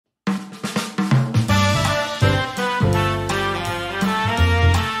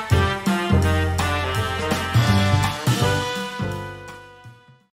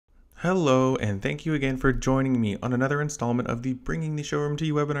Hello, and thank you again for joining me on another installment of the Bringing the Showroom to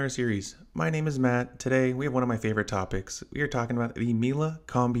You webinar series. My name is Matt. Today, we have one of my favorite topics. We are talking about the Miele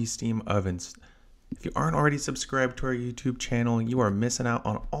Combi Steam ovens. If you aren't already subscribed to our YouTube channel, you are missing out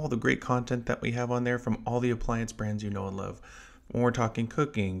on all the great content that we have on there from all the appliance brands you know and love. When we're talking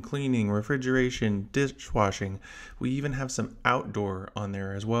cooking, cleaning, refrigeration, dishwashing, we even have some outdoor on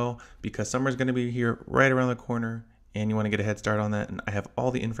there as well because summer's going to be here right around the corner and you want to get a head start on that, and I have all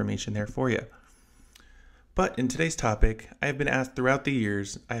the information there for you. But in today's topic, I have been asked throughout the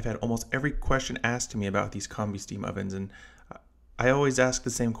years, I've had almost every question asked to me about these Combi Steam ovens, and I always ask the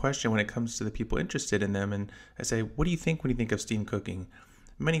same question when it comes to the people interested in them, and I say, what do you think when you think of steam cooking?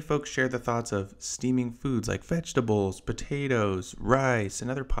 Many folks share the thoughts of steaming foods like vegetables, potatoes, rice, and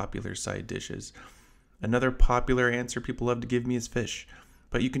other popular side dishes. Another popular answer people love to give me is fish,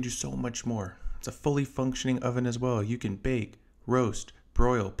 but you can do so much more. It's a fully functioning oven as well. You can bake, roast,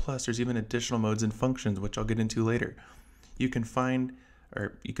 broil, plus there's even additional modes and functions, which I'll get into later. You can find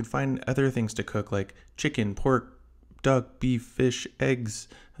other things to cook like chicken, pork, duck, beef, fish, eggs.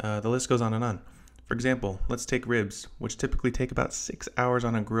 The list goes on and on. For example, let's take ribs, which typically take about 6 hours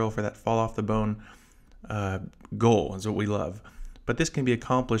on a grill for that fall off the bone goal is what we love. But this can be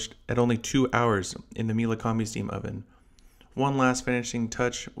accomplished at only 2 hours in the Miele Combi Steam oven. One last finishing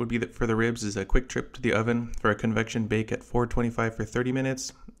touch would be that for the ribs is a quick trip to the oven for a convection bake at 425 for 30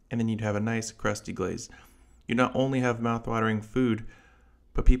 minutes, and then you'd have a nice crusty glaze. You not only have mouth-watering food,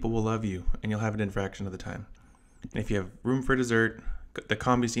 but people will love you, and you'll have it in a fraction of the time. And if you have room for dessert, the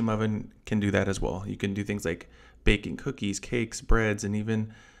Combi Steam oven can do that as well. You can do things like baking cookies, cakes, breads, and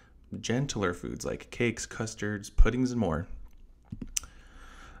even gentler foods like cakes, custards, puddings, and more.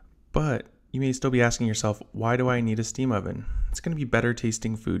 But you may still be asking yourself, why do I need a steam oven? It's going to be better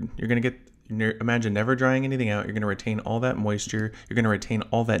tasting food. You're going to imagine never drying anything out. You're going to retain all that moisture. You're going to retain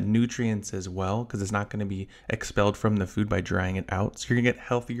all that nutrients as well because it's not going to be expelled from the food by drying it out. So you're going to get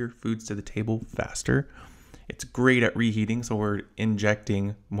healthier foods to the table faster. It's great at reheating, so we're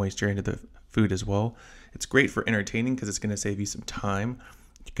injecting moisture into the food as well. It's great for entertaining because it's going to save you some time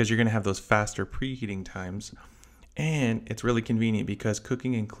because you're going to have those faster preheating times. And it's really convenient because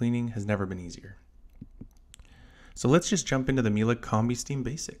cooking and cleaning has never been easier. So let's just jump into the Miele Combi Steam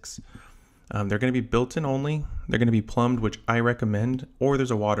basics. They're going to be built-in only. They're going to be plumbed, which I recommend, or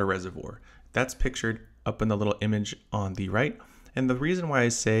there's a water reservoir. That's pictured up in the little image on the right. And the reason why I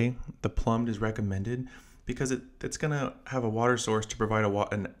say the plumbed is recommended because it's going to have a water source to provide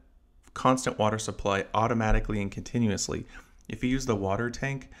a constant water supply automatically and continuously. If you use the water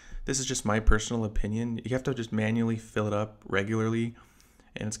tank, this is just my personal opinion, you have to just manually fill it up regularly,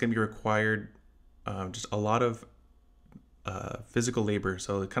 and it's going to be required just a lot of physical labor.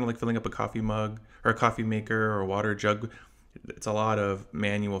 So kind of like filling up a coffee mug or a coffee maker or a water jug, it's a lot of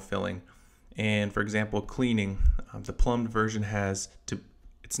manual filling. And for example, cleaning, the plumbed version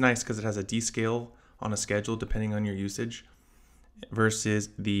it's nice because it has a descale on a schedule depending on your usage, versus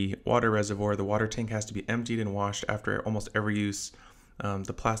the water reservoir. The water tank has to be emptied and washed after almost every use.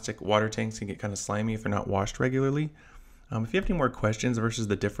 The plastic water tanks can get kind of slimy if they're not washed regularly. If you have any more questions versus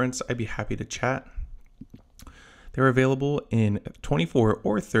the difference, I'd be happy to chat. They're available in 24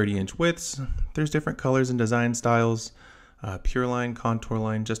 or 30-inch widths. There's different colors and design styles, pure line, contour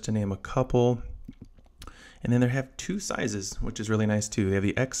line, just to name a couple. And then they have two sizes, which is really nice too. They have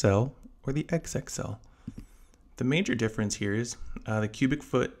the XL or the XXL. The major difference here is the cubic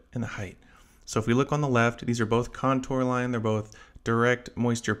foot and the height. So if we look on the left, these are both contour line. They're both direct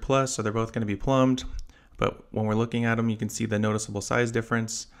moisture plus, so they're both going to be plumbed. But when we're looking at them, you can see the noticeable size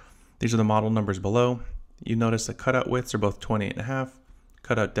difference. These are the model numbers below. You notice the cutout widths are both 28.5,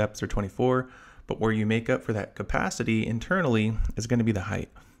 cutout depths are 24, but where you make up for that capacity internally is going to be the height.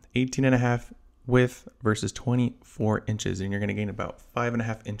 18.5 width versus 24 inches, and you're going to gain about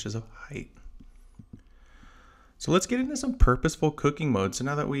 5.5 inches of height. So let's get into some purposeful cooking modes. So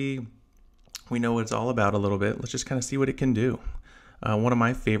now that we know what it's all about a little bit, let's just kind of see what it can do. One of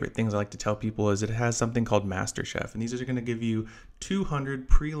my favorite things I like to tell people is it has something called Master Chef, and these are going to give you 200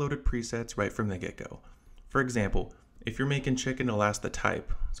 preloaded presets right from the get-go. For example, if you're making chicken, it'll ask the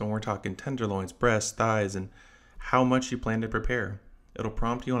type. So when we're talking tenderloins, breasts, thighs, and how much you plan to prepare. It'll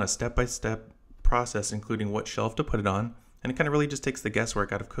prompt you on a step-by-step process, including what shelf to put it on, and it kind of really just takes the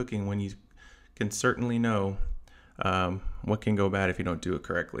guesswork out of cooking when you can certainly know what can go bad if you don't do it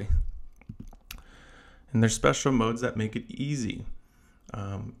correctly. And there's special modes that make it easy.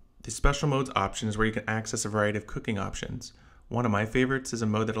 The special modes option is where you can access a variety of cooking options. One of my favorites is a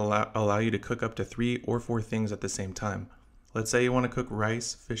mode that allow you to cook up to 3 or 4 things at the same time. Let's say you want to cook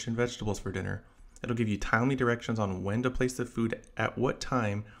rice, fish, and vegetables for dinner. It'll give you timely directions on when to place the food at what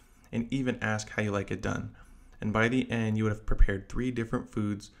time and even ask how you like it done. And by the end, you would have prepared 3 different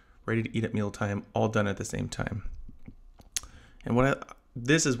foods ready to eat at mealtime, all done at the same time. And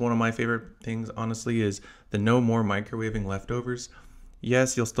this is one of my favorite things, honestly, is the no more microwaving leftovers.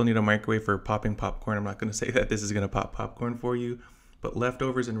 Yes, you'll still need a microwave for popping popcorn. I'm not going to say that this is going to pop popcorn for you, but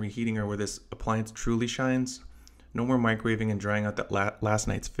leftovers and reheating are where this appliance truly shines. No more microwaving and drying out that last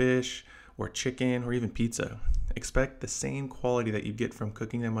night's fish or chicken or even pizza. Expect the same quality that you get from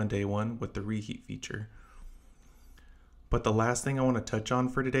cooking them on day one with the reheat feature. But the last thing I want to touch on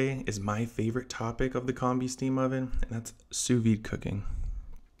for today is my favorite topic of the Combi Steam oven, and that's sous vide cooking.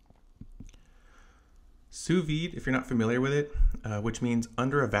 Sous vide, if you're not familiar with it, which means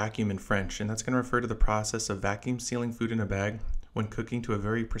under a vacuum in French, and that's going to refer to the process of vacuum sealing food in a bag when cooking to a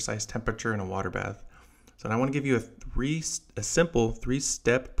very precise temperature in a water bath. So I want to give you a simple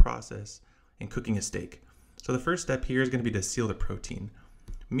 3-step process in cooking a steak. So the first step here is going to be to seal the protein.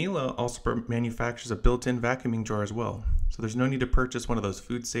 Miele also manufactures a built-in vacuuming jar as well, so there's no need to purchase one of those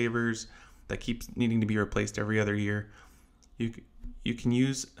food savers that keeps needing to be replaced every other year. You can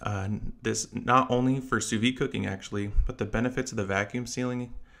use this not only for sous vide cooking actually, but the benefits of the vacuum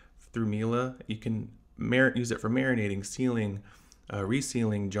sealing through Miele, you can use it for marinating, sealing,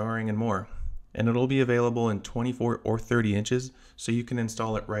 resealing, jarring, and more. And it'll be available in 24 or 30 inches, so you can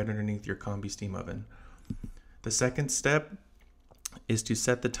install it right underneath your Combi Steam oven. The second step is to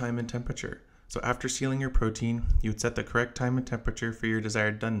set the time and temperature. So after sealing your protein, you would set the correct time and temperature for your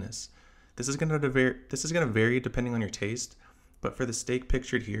desired doneness. This is going to vary depending on your taste, but for the steak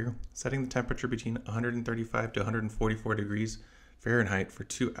pictured here, setting the temperature between 135 to 144 degrees Fahrenheit for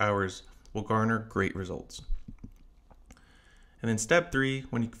 2 hours will garner great results. And then step 3,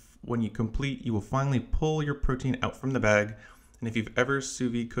 when you complete, you will finally pull your protein out from the bag. And if you've ever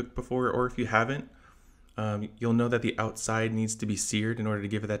sous vide cooked before, or if you haven't, you'll know that the outside needs to be seared in order to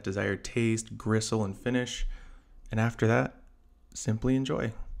give it that desired taste, gristle, and finish. And after that, simply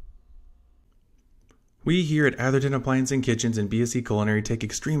enjoy. We here at Atherton Appliance and Kitchens and BSc Culinary take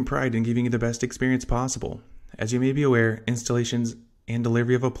extreme pride in giving you the best experience possible. As you may be aware, installations and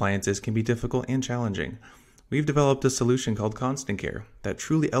delivery of appliances can be difficult and challenging. We've developed a solution called Constant Care that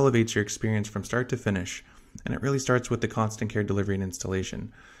truly elevates your experience from start to finish, and it really starts with the Constant Care delivery and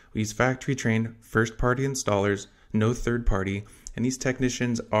installation. We use factory-trained, first-party installers, no third-party, and these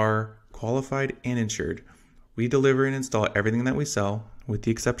technicians are qualified and insured. We deliver and install everything that we sell, with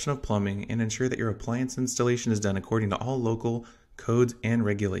the exception of plumbing, and ensure that your appliance installation is done according to all local codes and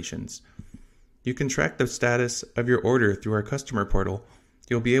regulations. You can track the status of your order through our customer portal.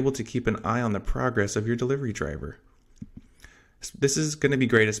 You'll be able to keep an eye on the progress of your delivery driver. This is going to be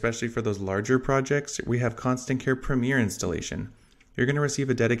great, especially for those larger projects. We have Constant Care Premier installation. You're going to receive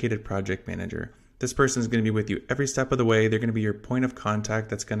a dedicated project manager. This person is going to be with you every step of the way. They're going to be your point of contact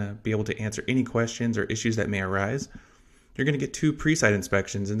that's going to be able to answer any questions or issues that may arise. You're going to get 2 pre-site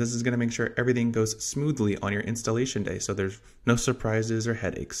inspections, and this is going to make sure everything goes smoothly on your installation day, so there's no surprises or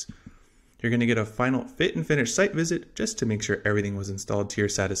headaches. You're going to get a final fit and finish site visit just to make sure everything was installed to your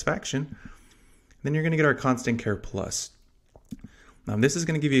satisfaction. Then you're going to get our Constant Care Plus. This is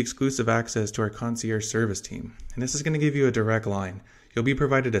going to give you exclusive access to our concierge service team, and this is going to give you a direct line. You'll be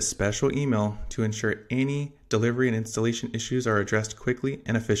provided a special email to ensure any delivery and installation issues are addressed quickly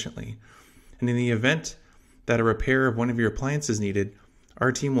and efficiently. And in the event that a repair of one of your appliances is needed,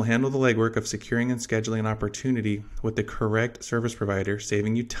 our team will handle the legwork of securing and scheduling an opportunity with the correct service provider,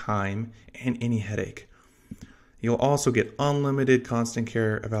 saving you time and any headache. You'll also get unlimited Constant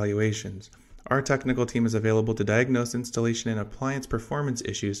Care evaluations. Our technical team is available to diagnose installation and appliance performance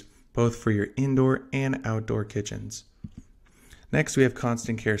issues, both for your indoor and outdoor kitchens. Next, we have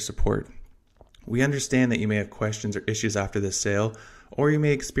Constant Care support. We understand that you may have questions or issues after this sale, or you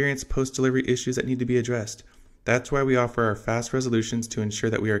may experience post-delivery issues that need to be addressed. That's why we offer our fast resolutions to ensure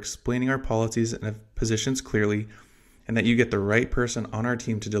that we are explaining our policies and positions clearly, and that you get the right person on our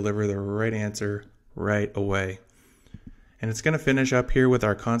team to deliver the right answer right away. And it's going to finish up here with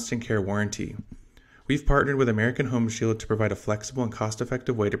our Constant Care warranty. We've partnered with American Home Shield to provide a flexible and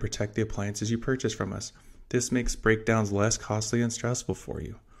cost-effective way to protect the appliances you purchase from us. This makes breakdowns less costly and stressful for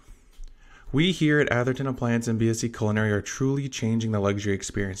you. We here at Atherton Appliance and BSc Culinary are truly changing the luxury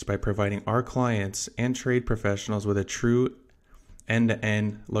experience by providing our clients and trade professionals with a true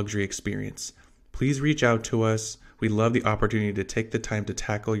end-to-end luxury experience. Please reach out to us. We love the opportunity to take the time to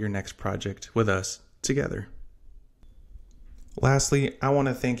tackle your next project with us together. Lastly, I want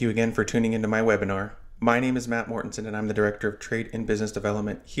to thank you again for tuning into my webinar. My name is Matt Mortensen, and I'm the Director of Trade and Business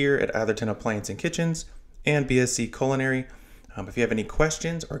Development here at Atherton Appliance and Kitchens and BSc Culinary. If you have any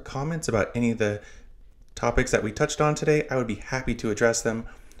questions or comments about any of the topics that we touched on today, I would be happy to address them.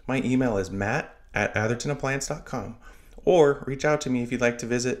 My email is matt@athertonappliance.com, or reach out to me if you'd like to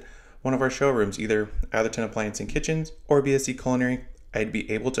visit one of our showrooms, either Atherton Appliance and Kitchens or BSC Culinary. I'd be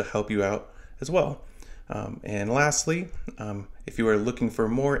able to help you out as well. And lastly, if you are looking for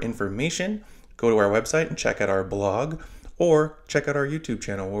more information, go to our website and check out our blog, or check out our YouTube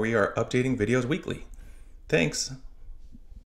channel where we are updating videos weekly. Thanks.